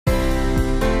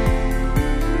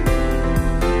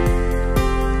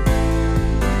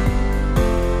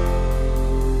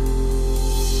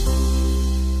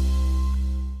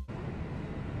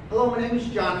name is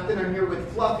Jonathan. I'm here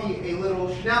with Fluffy, a little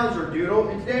Schnauzer doodle,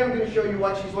 and today I'm going to show you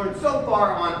what she's learned so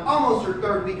far on almost her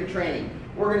third week of training.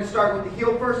 We're going to start with the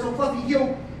heel first. So Fluffy,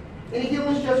 heel. And the heel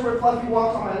is just where Fluffy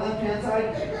walks on my left-hand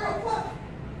side. Good girl, Fluff.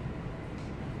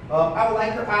 I would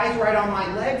like her eyes right on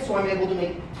my leg, so I'm able to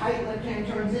make tight left-hand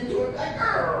turns into a good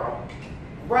girl.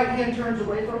 Right hand turns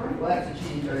away from her. Well, that's a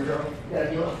cheating turn, girl. You gotta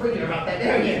be a little freaking about that.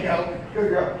 There you go. Good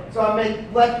girl. So I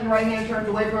make left and right hand turns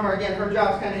away from her. Again, her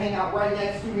job is kind of hang out right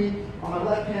next to me on my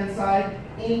left hand side.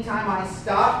 Anytime I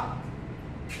stop,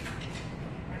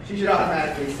 she should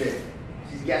automatically sit.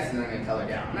 She's guessing that I'm going to tell her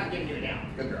down. I'm not giving you a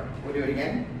down. Good girl. We'll do it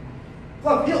again.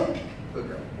 Fluff, heel. Good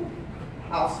girl.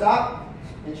 I'll stop,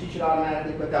 and she should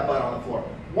automatically put that butt on the floor.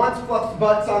 Once Fluff's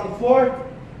butt's on the floor,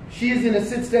 she is in a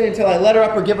sit stay until I let her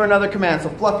up or give her another command. So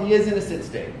Fluffy is in a sit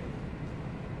stay.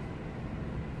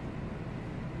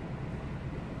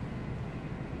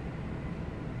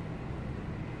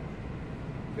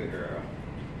 Good girl.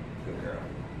 Good girl.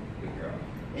 Good girl.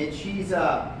 And she's,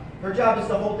 her job is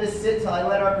to hold this sit till I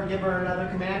let her up or give her another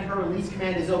command. Her release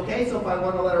command is okay, so if I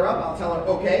want to let her up, I'll tell her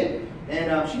okay.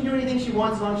 And she can do anything she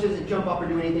wants as long as she doesn't jump up or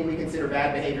do anything we consider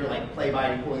bad behavior, like play by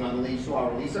and pulling on the leash, so I'll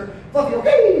release her. Fluffy,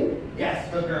 okay?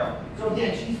 Yes, good girl. So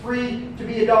again, she's free to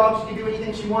be a dog. She can do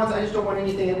anything she wants. I just don't want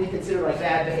anything that we consider like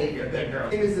bad behavior. Good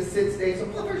girl. Same as the sit stay. So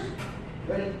Fluffers,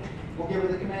 ready? We'll give her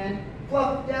the command.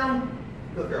 Fluff, down.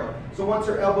 Good girl. So once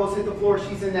her elbows hit the floor,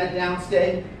 she's in that down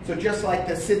stay. So just like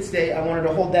the sit stay, I want her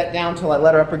to hold that down till I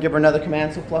let her up or give her another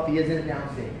command. So Fluffy is in a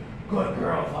down stay. Good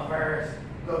girl, Fluffers.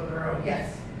 Good girl.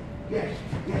 Yes. Yes.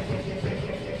 Yes, yes, yes, yes,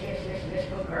 yes, yes, yes, yes, yes.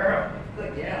 Good girl.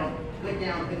 Good down. Good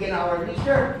down. Again, I'll release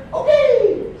her.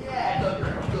 Okay. Yeah, good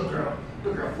girl. Good girl.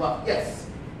 Good girl, Fluff. Yes.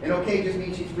 And okay just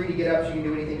means she's free to get up. She can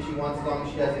do anything she wants as long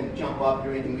as she doesn't jump up,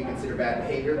 do anything we consider bad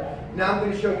behavior. Now I'm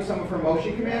going to show you some of her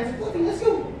motion commands. Fluffy, let's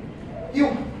go.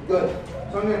 Heel. Good.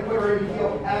 So I'm going to put her in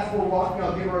heel. As we're walking,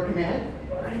 I'll give her a command.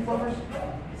 Ready, Fluffers?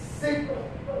 Sit.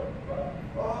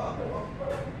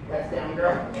 That's down,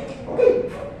 girl.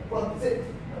 Okay. Fluff, sit.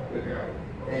 Good girl.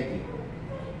 Thank you.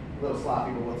 A little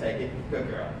sloppy, but we'll take it. Good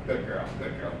girl. Good girl.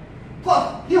 Good girl.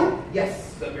 Fluff. Heel.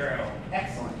 Yes. Good girl.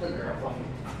 Excellent. Good girl, Fluffy.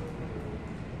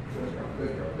 Good girl.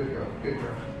 Good girl. Good girl. Good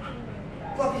girl.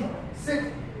 Fluffy.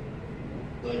 Sit.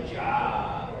 Good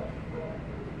job.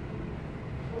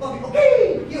 Fluffy,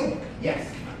 okay, heel.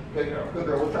 Yes. Good girl, good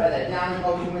girl. We'll try that down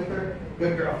motion with her.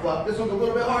 Good girl, Fluff. This one's a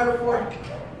little bit harder for her.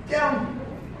 Down.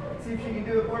 See if she can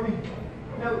do it for me.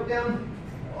 No, down.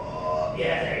 Oh,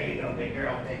 yeah, there you go, big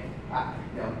girl. Hey.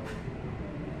 No.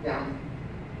 Down.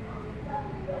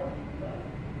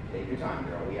 Take your time,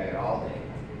 girl. We got it all day.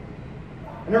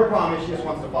 And her problem is she just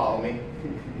wants to follow me.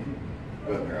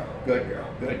 Good girl, good girl,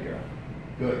 good girl.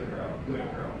 Good girl,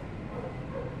 good girl.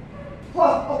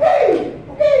 Fluff, okay,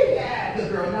 okay, yeah,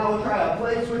 good girl. Now we'll try a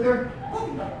place with her.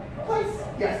 Place,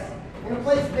 yes. And a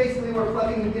place is basically where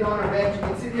Fluffy can get on her bed. She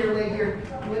can sit here, lay here,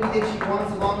 do anything she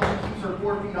wants as long as she keeps her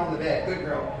 4 feet on the bed. Good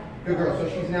girl, good girl. So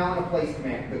she's now in a place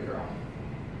command. Good girl.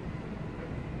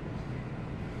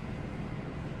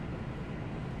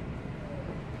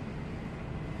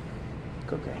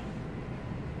 Okay.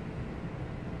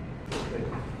 Good.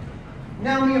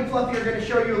 Now me and Fluffy are going to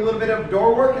show you a little bit of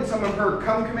door work and some of her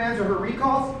come commands or her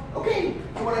recalls. Okay,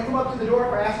 so when I come up to the door,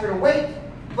 if I ask her to wait,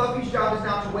 Fluffy's job is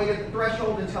now to wait at the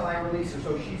threshold until I release her.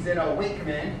 So she's in a wait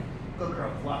command. Good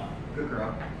girl, Fluff. Good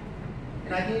girl.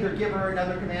 And I can either give her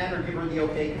another command or give her the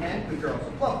okay command. Good girl.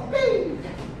 So Fluff, okay.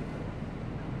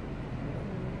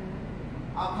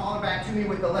 I'll call her back to me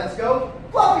with the let's go.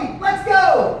 Fluffy, let's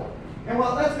go! And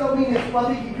what let's go means is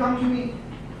Fluffy can come to me.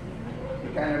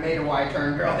 Kind of made a wide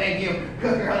turn, girl. Thank you.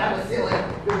 Good girl. That was silly.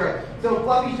 Good girl. So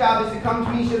Fluffy's job is to come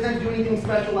to me. She doesn't have to do anything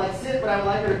special like sit, but I would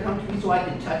like her to come to me so I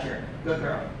can touch her. Good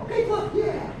girl. Okay, Fluff.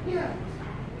 Yeah, yeah.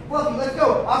 Fluffy, let's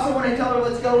go. Also, when I tell her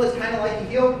let's go, it's kind of like a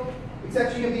heel,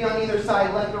 except she can be on either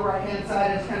side, left or right hand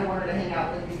side. I just kind of want her to hang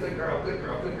out with me. Good girl. Good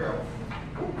girl. Good girl.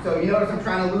 So you notice I'm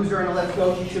trying to lose her in a let's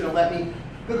go. She shouldn't let me.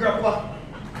 Good girl, Fluff.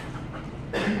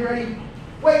 You ready?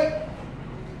 Wait.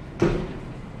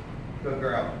 Good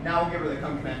girl. Now we'll give her the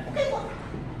come command. Okay, Fluff.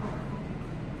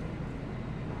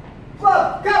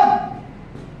 Fluff, come!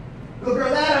 Good girl,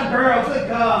 that a girl. Good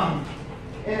come.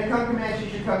 And a come command,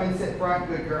 she should come and sit front.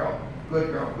 Good girl.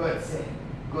 Good girl. Good sit.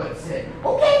 Good sit.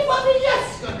 Okay, Fluffy,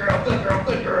 yes! Good girl, good girl,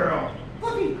 good girl.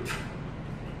 Fluffy.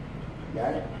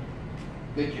 Got it?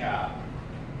 Good job.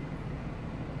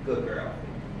 Good girl.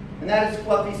 And that is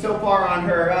Fluffy so far on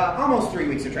her almost 3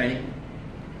 weeks of training.